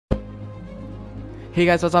Hey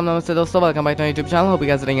guys, what's up? Namaste dosto, welcome back to my YouTube channel. Hope you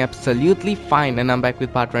guys are doing absolutely fine, and I'm back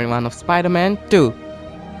with part 21 of Spider-Man 2.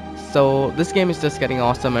 So this game is just getting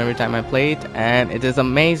awesome every time I play it, and it is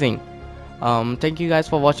amazing. Thank you guys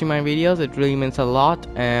for watching my videos, it really means a lot,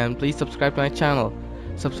 and please subscribe to my channel.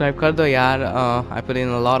 Subscribe kar do yaar, I put in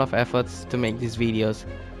a lot of efforts to make these videos.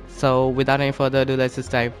 So without any further ado, let's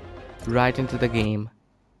just dive right into the game.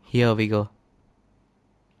 Here we go.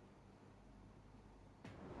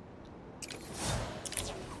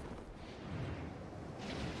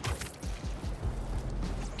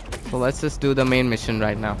 So let's just do the main mission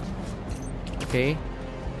right now. Okay.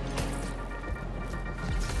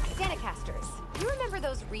 Danicasters, you remember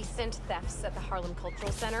those recent thefts at the Harlem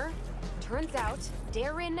Cultural Center? Turns out,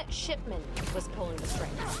 Darren Shipman was pulling the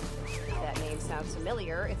strings. If that name sounds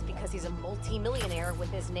familiar, it's because he's a multi-millionaire with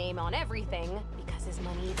his name on everything, because his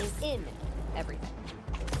money is in everything.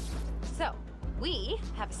 So, we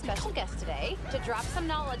have a special guest today to drop some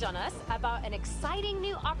knowledge on us about an exciting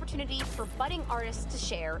new opportunity for budding artists to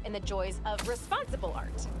share in the joys of responsible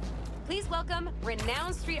art. Please welcome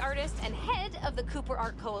renowned street artist and head of the Cooper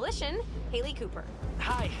Art Coalition, Haley Cooper.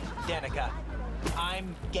 Hi, Danica.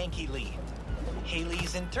 I'm Genki Lee,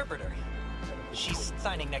 Haley's interpreter. She's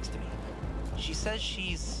signing next to me. She says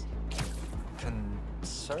she's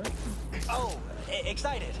concerned? Oh,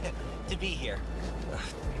 excited to be here.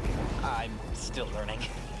 I'm still learning.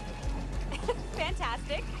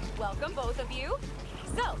 Fantastic. Welcome, both of you.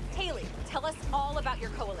 So, Haley, tell us all about your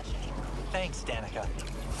coalition. Thanks, Danica.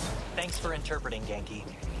 Thanks for interpreting, Genki.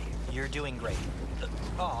 You're doing great.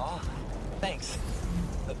 Aw, thanks.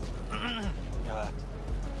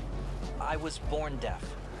 I was born deaf.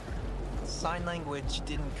 Sign language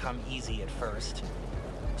didn't come easy at first,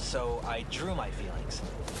 so I drew my feelings.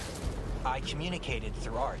 I communicated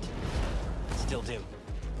through art. Still do.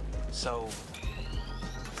 So...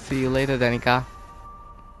 See you later, Danica.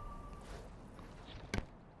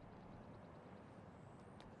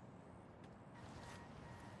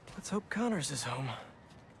 Let's hope Connors is home.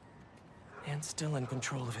 And still in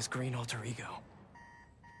control of his green alter ego.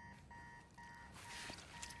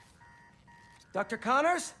 Dr.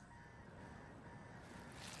 Connors?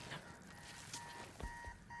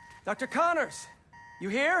 Dr. Connors! You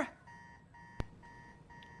here?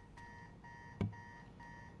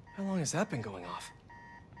 How long has that been going off?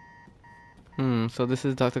 So this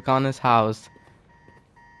is Dr. Connor's house.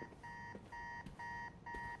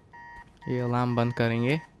 ये alarm बंद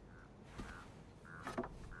करेंगे.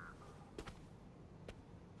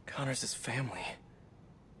 Connors' family.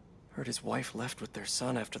 Heard his wife left with their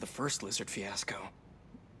son after the first lizard fiasco.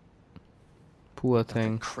 Poor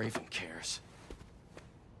thing. Craven cares.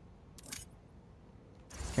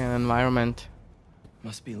 An environment.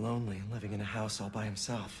 Must be lonely living in a house all by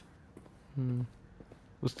himself.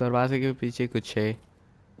 उस दरवाजे के पीछे कुछ है.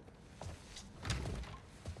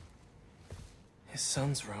 His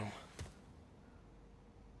son's room.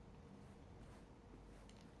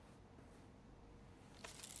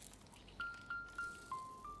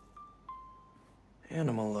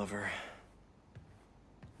 Animal lover.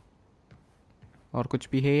 और कुछ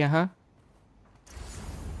भी है यहाँ?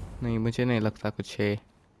 नहीं, मुझे नहीं लगता कुछ है.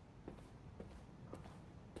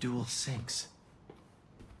 Dual sinks,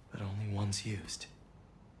 but only one's used.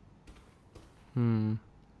 उन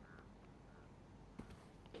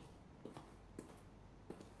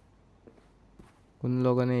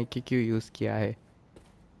लोगों ने एक ही क्यों यूज किया है?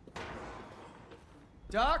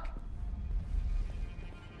 Doc?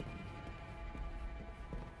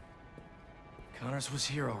 Connors was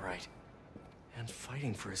here, all right. And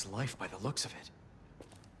fighting for his life by the looks of it.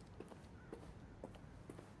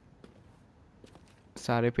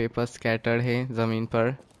 सारे पेपर स्कैटर्ड हैं जमीन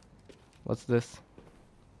पर. What's this?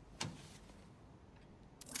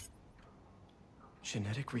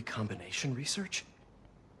 Genetic recombination research?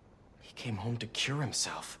 He came home to cure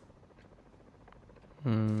himself.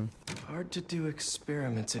 Hard to do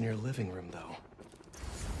experiments in your living room, though.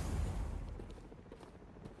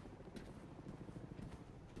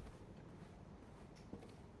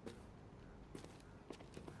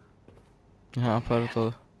 यहाँ पर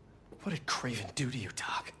तो What did Craven do to you,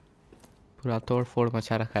 Doc? पूरा तोड़ फोड़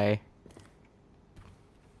मचा रखा है.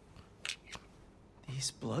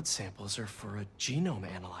 These blood samples are for a genome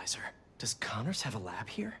analyzer. Does Connors have a lab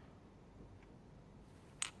here?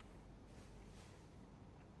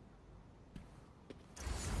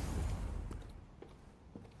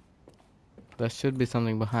 There should be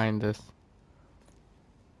something behind this.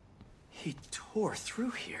 He tore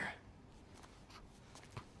through here.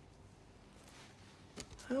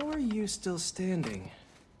 How are you still standing?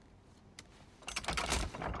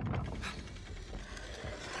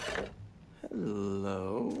 Hello.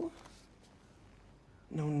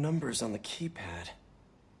 numbers on the keypad.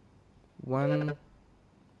 1.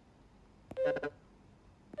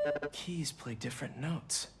 Keys play different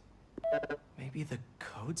notes. Maybe the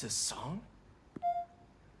code's a song?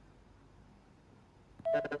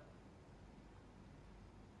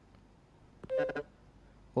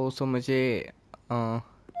 Also मुझे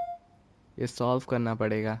ये solve करना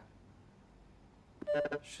पड़ेगा.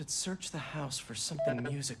 Should search the house for something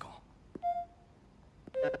musical.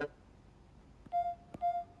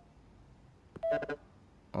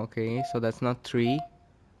 Okay, so that's not 3.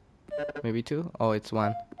 Maybe 2? Oh, it's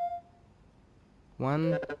 1.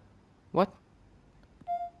 1. What?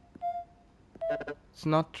 It's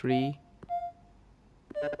not 3.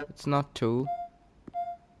 It's not 2.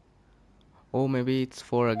 Oh, maybe it's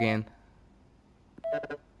 4 again.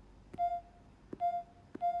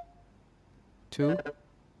 2.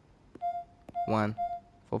 1.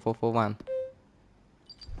 4, 4, 4, 1.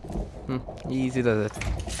 Easy does it.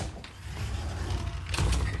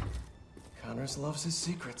 Connors loves his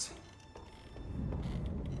secrets.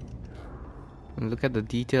 And look at the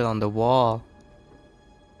detail on the wall.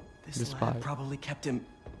 This lab probably kept him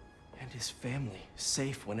and his family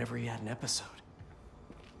safe whenever he had an episode.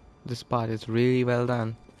 This part is really well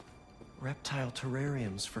done. Reptile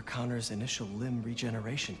terrariums for Connor's initial limb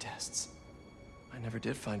regeneration tests. I never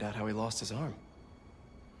did find out how he lost his arm.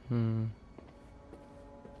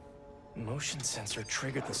 Motion sensor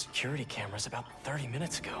triggered the security cameras about 30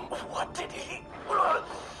 minutes ago. What did he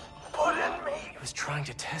put in me? He was trying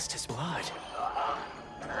to test his blood.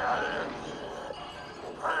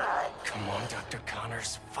 Come on, Dr.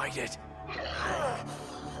 Connors, fight it.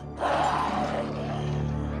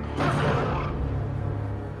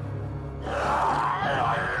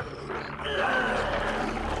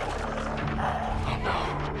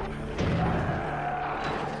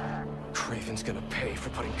 Craven's gonna pay for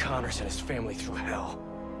putting Connors and his family through hell.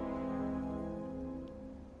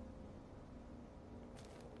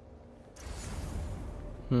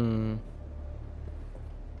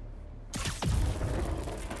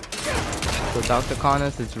 So Dr.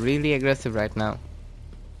 Connors is really aggressive right now.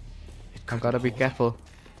 I've gotta be careful.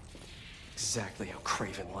 Exactly how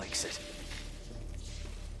Craven likes it.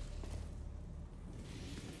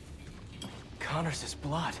 Connors'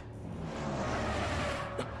 blood.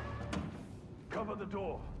 Cover the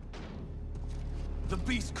door. The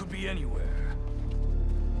beast could be anywhere.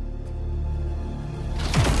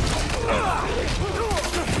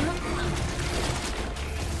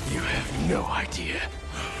 You have no idea.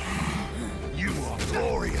 You are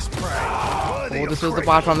glorious prey. Oh, this was the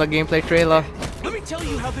part from the gameplay trailer. Let me tell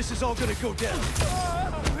you how this is all gonna go down.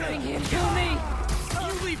 Letting him kill me!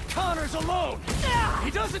 You leave Connors alone.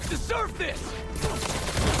 He doesn't deserve this.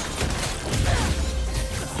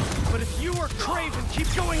 But if you or Craven keep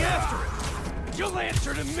going after him, you'll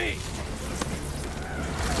answer to me.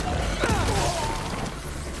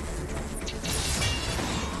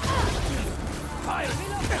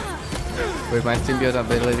 Wait, my symbiote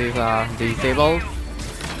abilities are disabled.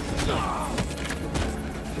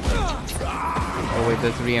 Oh wait,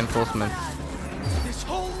 there's reinforcements. This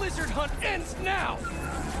whole lizard hunt ends now.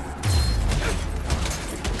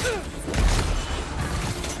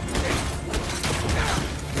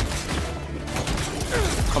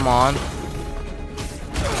 Come on.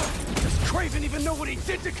 Does Craven even know what he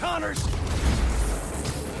did to Connors?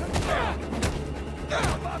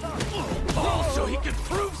 Oh, so he could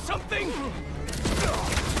prove something?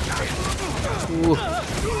 Ooh. So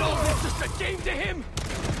this is a game to him?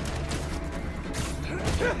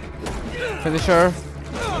 Finisher.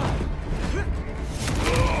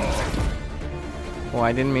 Oh,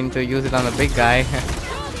 I didn't mean to use it on the big guy.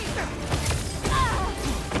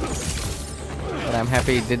 But I'm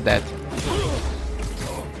happy he did that.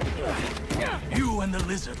 You and the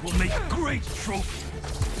lizard will make great trophies.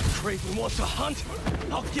 Craven wants a hunt.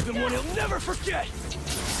 I'll give him one he'll never forget.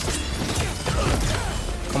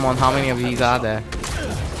 Come on, how many of these are there?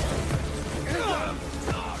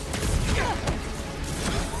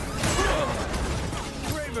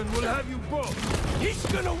 Craven will have you both. He's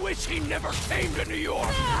gonna wish he never came to New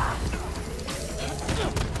York.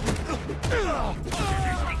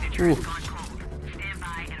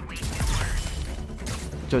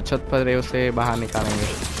 जो छत पर है उसे बाहर निकालेंगे.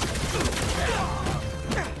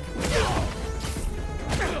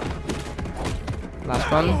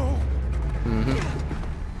 Last one.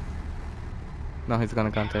 Now he's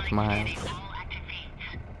gonna contact my house.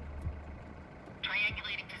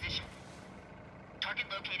 Triangulating position. Target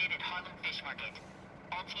located at Harlem Fish Market.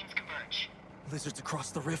 All teams converge. Lizard's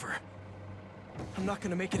across the river. I'm not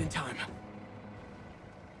gonna make it in time.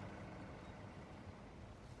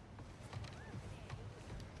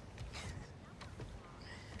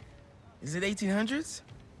 Is it 1800s?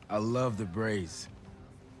 I love the braids.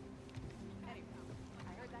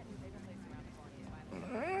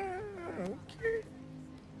 Okay.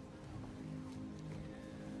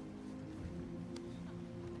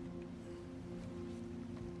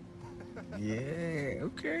 Yeah,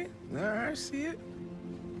 okay. I see it.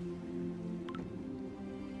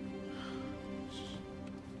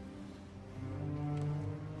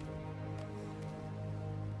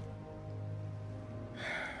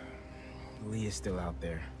 Lee is still out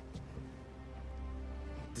there.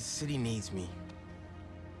 The city needs me.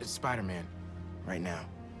 It's Spider-Man, right now.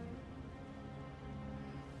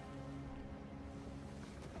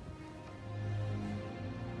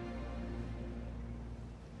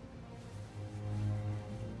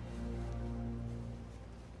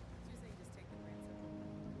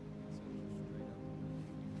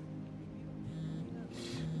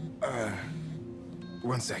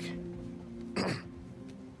 One second.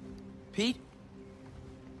 Pete?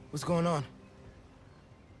 What's going on?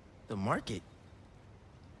 The market?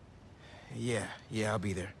 Yeah, I'll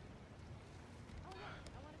be there.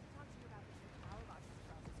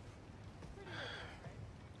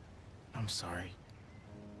 I'm sorry.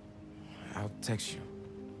 I'll text you.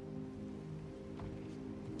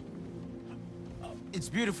 It's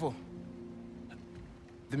beautiful.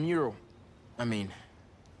 The mural, I mean.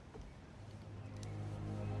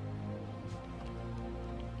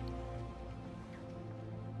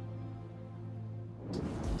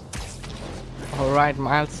 Alright,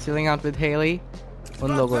 Miles chilling out with Haley.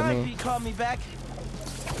 उन लोगों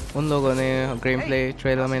ने game play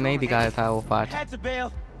trailer में नहीं दिखाया था वो part.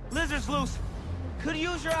 Lizard's loose. Could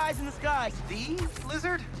use your eyes in the skies. The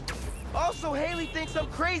lizard? Also, Haley thinks I'm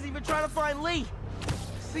crazy for trying to find Lee.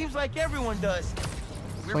 Seems like everyone does.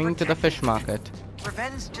 Swing to the fish market.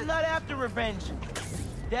 Revenge just... Not after revenge.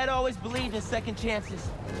 Dad always believed in second chances.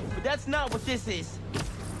 But that's not what this is.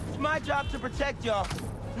 It's my job to protect y'all,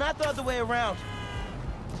 not the other way around.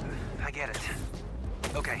 I get it.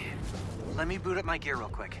 Okay, let me boot up my gear real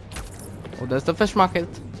quick. Oh, there's the fish market.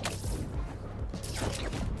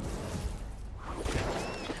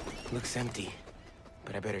 Looks empty,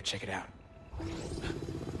 but I better check it out.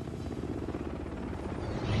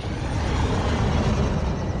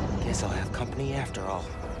 Guess I'll have company after all.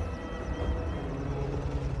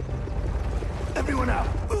 Everyone out!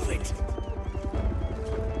 Move it!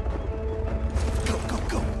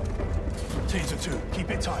 Go! Taser 2, keep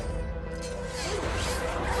it tight.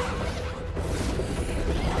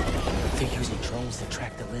 They're using drones to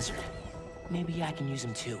track the lizard. Maybe I can use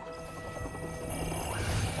them too.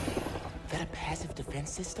 That a passive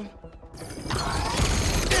defense system?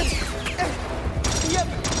 Yep!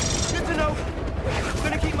 Good to know.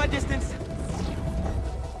 Gonna keep my distance.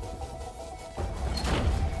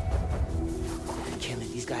 Can't let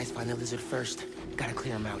these guys find the lizard first. Gotta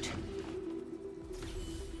clear them out.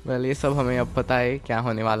 Well, ये सब हमें अब पता है क्या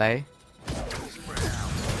होने वाला है.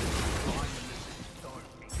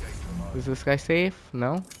 Is this guy safe?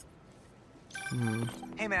 No?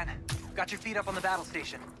 Hey man, got your feet up on the battle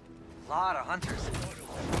station. Lot of hunters.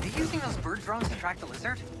 Are they using those bird drones to track the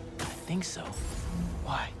lizard? I think so.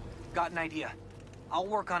 Why? Got an idea. I'll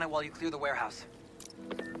work on it while you clear the warehouse.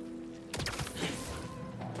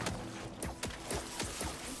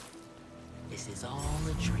 This is all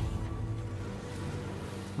a dream.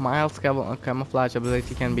 Miles' camouflage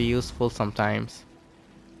ability can be useful sometimes.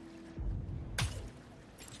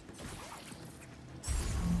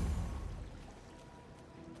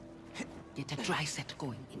 Get a dry set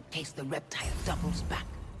going in case the reptile doubles back.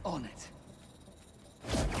 On it.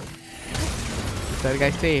 Is that guy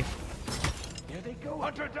safe? Here they go.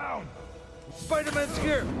 Hunter down! Spider-Man's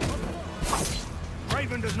here!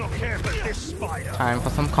 Raven does not care for this spider. Time for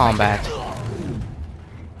some combat.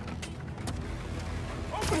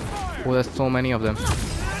 Oh, there's so many of them.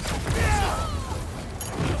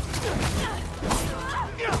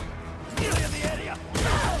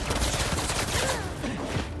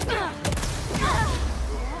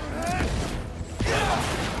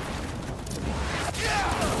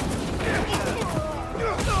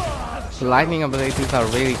 The lightning abilities are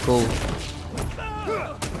really cool.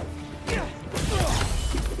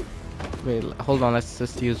 Wait, hold on, let's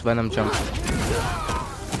just use Venom Jump.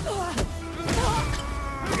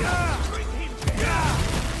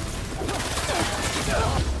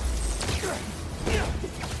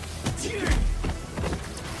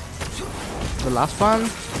 The last one?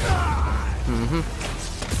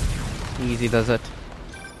 Easy does it.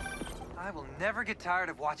 I will never get tired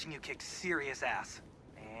of watching you kick serious ass.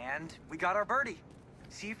 And we got our birdie.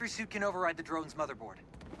 See if your suit can override the drone's motherboard.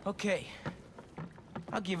 Okay.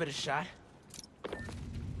 I'll give it a shot.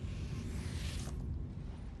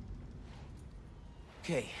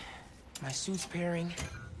 Okay, my suit's pairing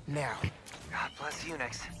now. God bless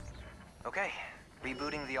Unix. Okay,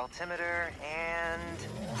 rebooting the altimeter and...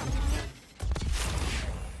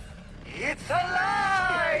 It's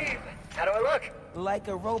alive! How do I look? Like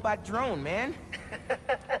a robot drone, man.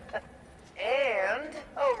 And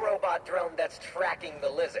a robot drone that's tracking the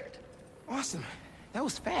lizard. Awesome. That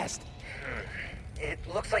was fast. It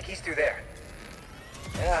looks like he's through there.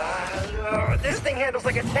 This thing handles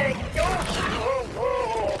like a tank. Okay.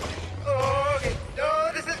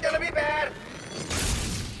 Oh, this is gonna be bad.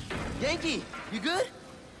 Yankee, you good?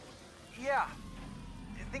 Yeah.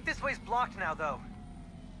 I think this way's blocked now, though.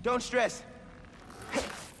 Don't stress.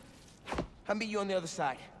 I'll meet you on the other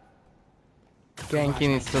side. Genki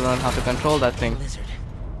needs to learn how to control that thing. Lizard.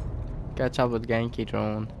 Catch up with Genki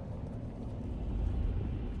drone.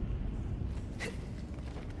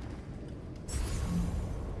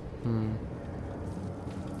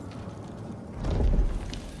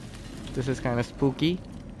 This is kind of spooky.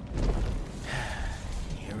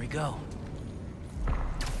 Here we go.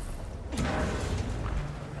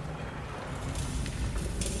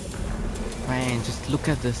 Man, just look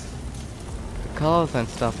at this. The colors and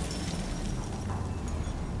stuff.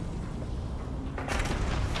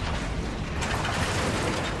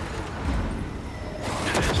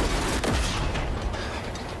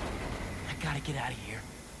 I gotta get out of here.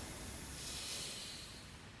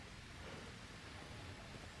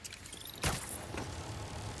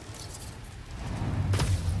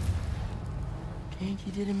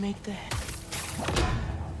 Yankee didn't make that.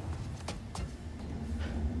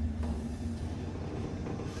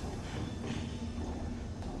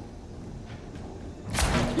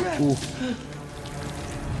 Ooh.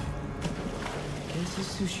 Guess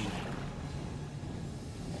it's sushi.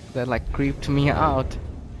 That like creeped me out.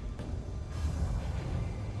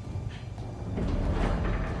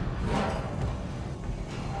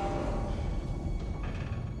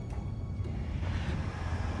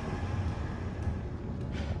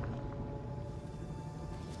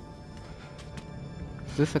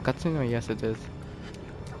 Is this a cutscene? Oh, yes, it is.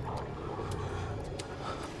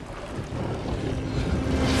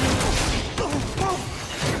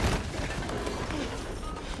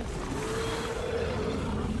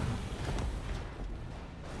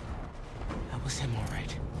 That was him, all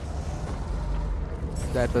right.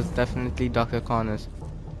 That was definitely Dr. Connors.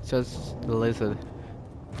 Just the lizard.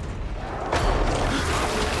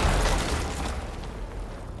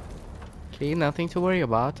 Okay, nothing to worry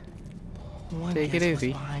about. One Take it guess what's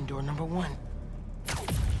easy. behind door number 1.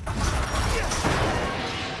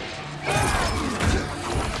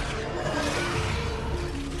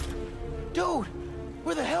 Dude,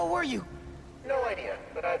 where the hell were you? No idea,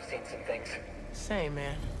 but I've seen some things. Same,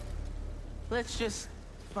 man. Let's just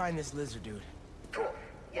find this lizard dude. Cool.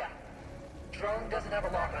 Yeah. Drone doesn't have a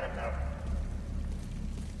lock on him, though.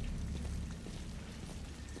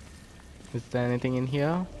 Is there anything in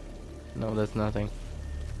here? No, there's nothing.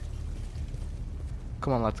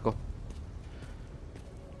 Come on, let's go.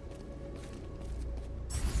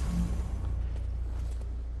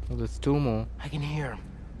 Oh, there's 2 more. I can hear him.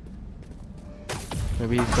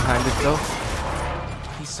 Maybe he's behind this door.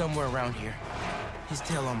 He's somewhere around here. His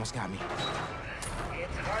tail almost got me.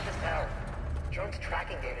 It's hard to tell. Drone's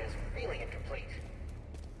tracking data is really incomplete.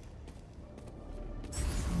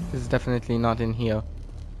 This is definitely not in here.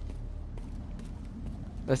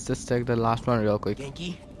 Let's just check the last one real quick.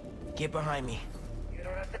 Yankee, get behind me. You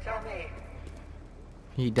don't have to tell me.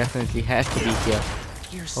 He definitely has to be here.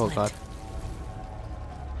 Gear Oh slit. god.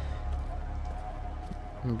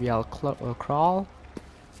 Maybe I'll crawl.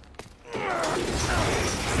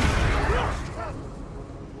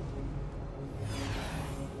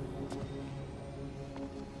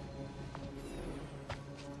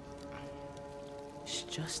 It's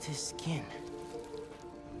just his skin.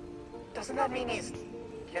 Doesn't that mean he's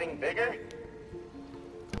getting bigger?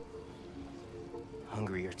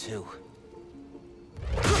 Hungrier too.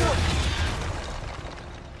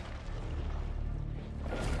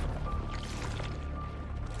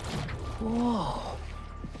 Whoa.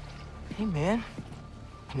 Hey, man.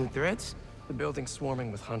 New threads? The building's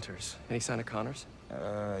swarming with hunters. Any sign of Connors?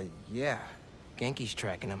 Yeah. Genki's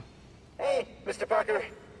tracking him. Hey, Mr. Parker.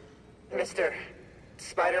 Mr.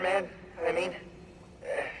 Spider-Man, I mean.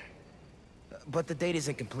 But the data's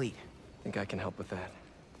incomplete. Think I can help with that.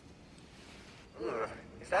 Ugh,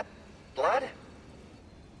 is that blood?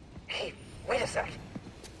 Hey, wait a sec.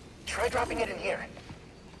 Try dropping it in here.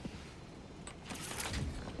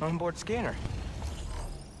 Onboard scanner.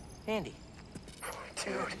 Handy.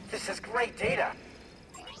 Dude, this is great data.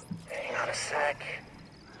 Hang on a sec.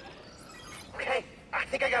 Okay, I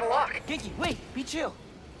think I got a lock. Ginky, wait, be chill.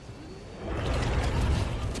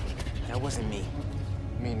 That wasn't me.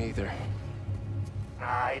 Me neither.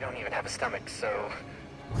 I don't even have a stomach, so...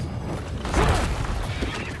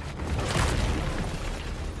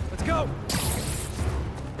 Let's go!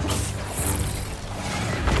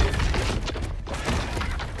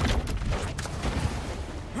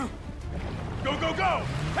 Go, go, go!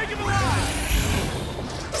 Take him alive!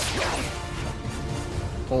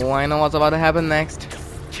 Oh, I know what's about to happen next.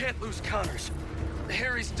 Can't lose Connors.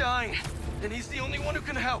 Harry's dying, and he's the only one who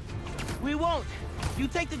can help. We won't. You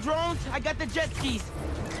take the drones, I got the jet skis.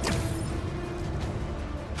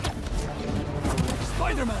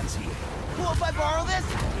 Spider-Man's here! Cool if I borrow this?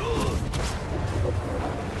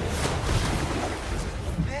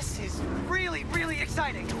 This is really, really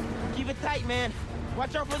exciting. Keep it tight, man.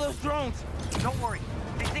 Watch out for those drones. Don't worry.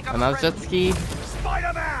 They think I'm Another jet ski.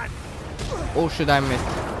 Spider-Man! Oh shit, I missed.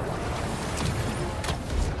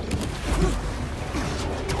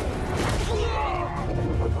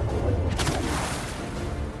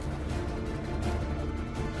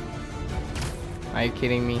 Are you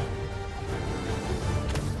kidding me?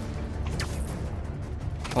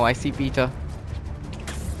 Oh, I see Peter.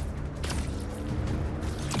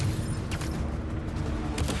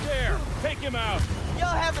 There! Take him out!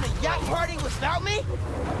 Y'all having a yacht party without me?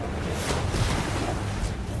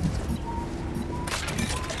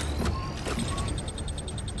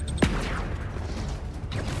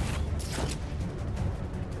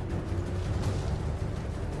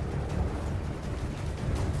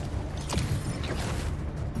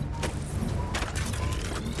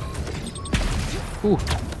 Ooh.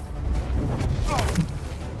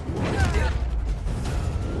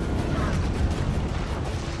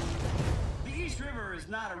 The East River is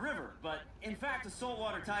not a river, but in fact a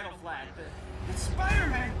saltwater tidal flat that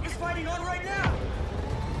Spider-Man is fighting on right now!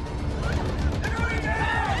 Everybody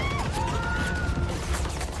down!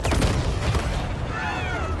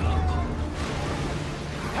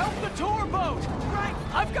 Help the tour boat! Right!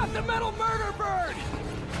 I've got the metal murder bird!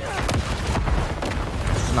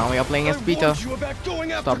 Now we are playing as Peter. I warned you about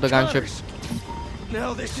going after Stop the gunship. Connors.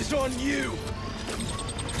 Now this is on you.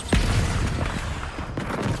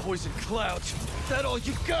 Poison clouds. Is that all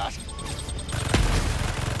you got?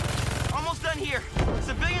 Almost done here.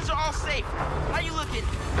 Civilians are all safe. How you looking?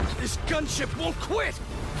 This gunship won't quit.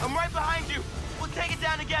 I'm right behind you. We'll take it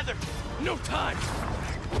down together. No time.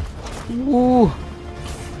 Ooh.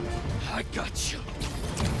 I got you.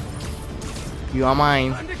 You are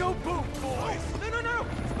mine. Time to go boom, boys! No.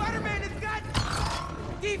 Spider-Man has got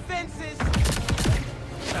defenses.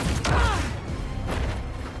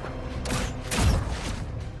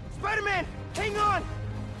 Spider-Man, hang on.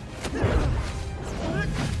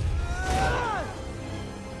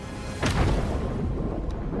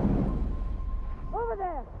 Over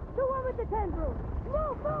there. The one with the tendrils.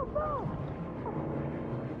 Move.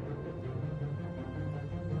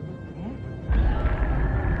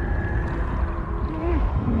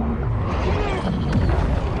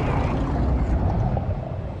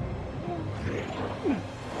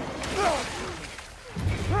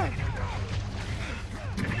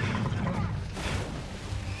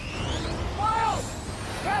 Miles!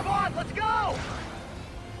 Grab on! Let's go!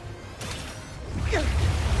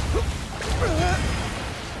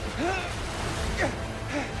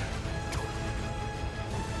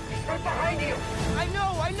 He's right behind you! I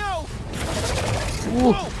know.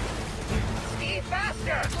 Ooh. Whoa. Speed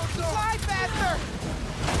faster! Fly faster.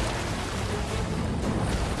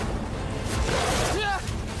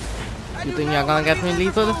 You think you're gonna get me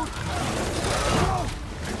lethal?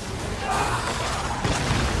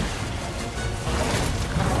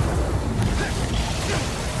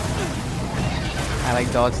 I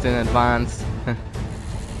like dodged in advance.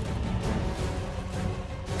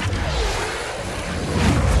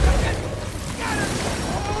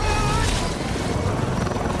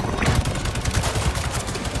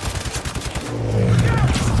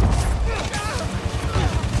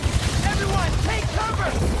 Everyone, take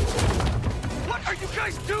cover. What are you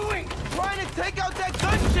guys doing? Trying to take out that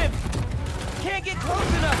gunship. Can't get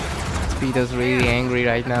close enough. Peter's really angry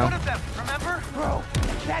right One now. of them, remember? Bro,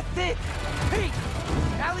 that's it. Pete,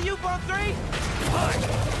 alley-oop on 3.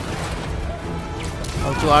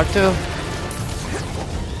 L2 R2.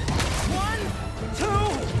 1,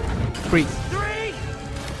 2, 3. 3.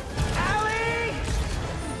 Alley.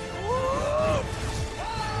 Woo!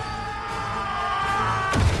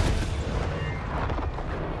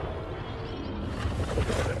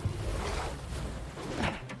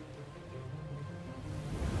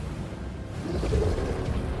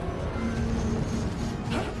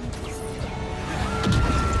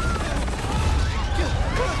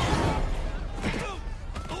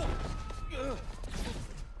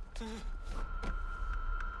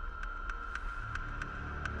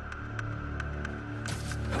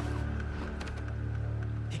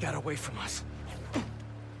 got away from us.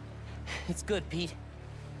 It's good, Pete.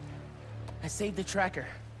 I saved the tracker.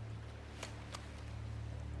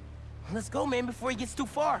 Let's go, man, before he gets too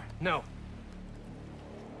far. No.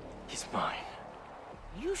 He's mine.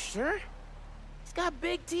 You sure? He's got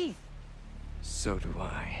big teeth. So do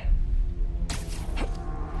I.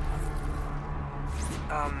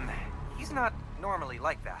 He's not normally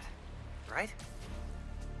like that, right?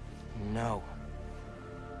 No.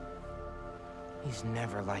 He's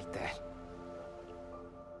never like that.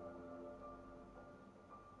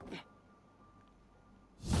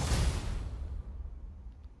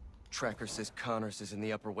 Tracker says Connors is in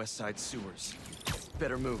the Upper West Side sewers.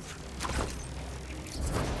 Better move.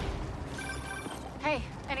 Hey,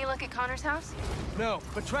 any look at Connor's house? No,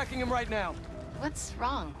 but tracking him right now. What's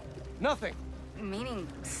wrong? Nothing. Meaning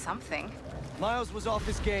something. Miles was off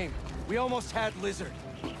his game. We almost had Lizard.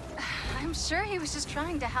 I'm sure he was just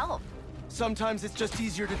trying to help. Sometimes it's just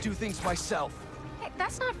easier to do things myself. Hey,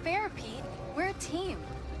 that's not fair, Pete. We're a team.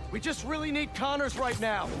 We just really need Connors right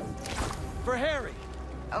now. For Harry.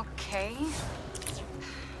 Okay.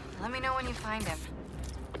 Let me know when you find him.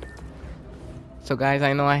 So guys,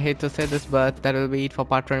 I know I hate to say this, but that will be it for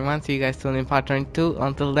part 21. See you guys soon in part 22.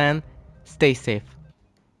 Until then, stay safe.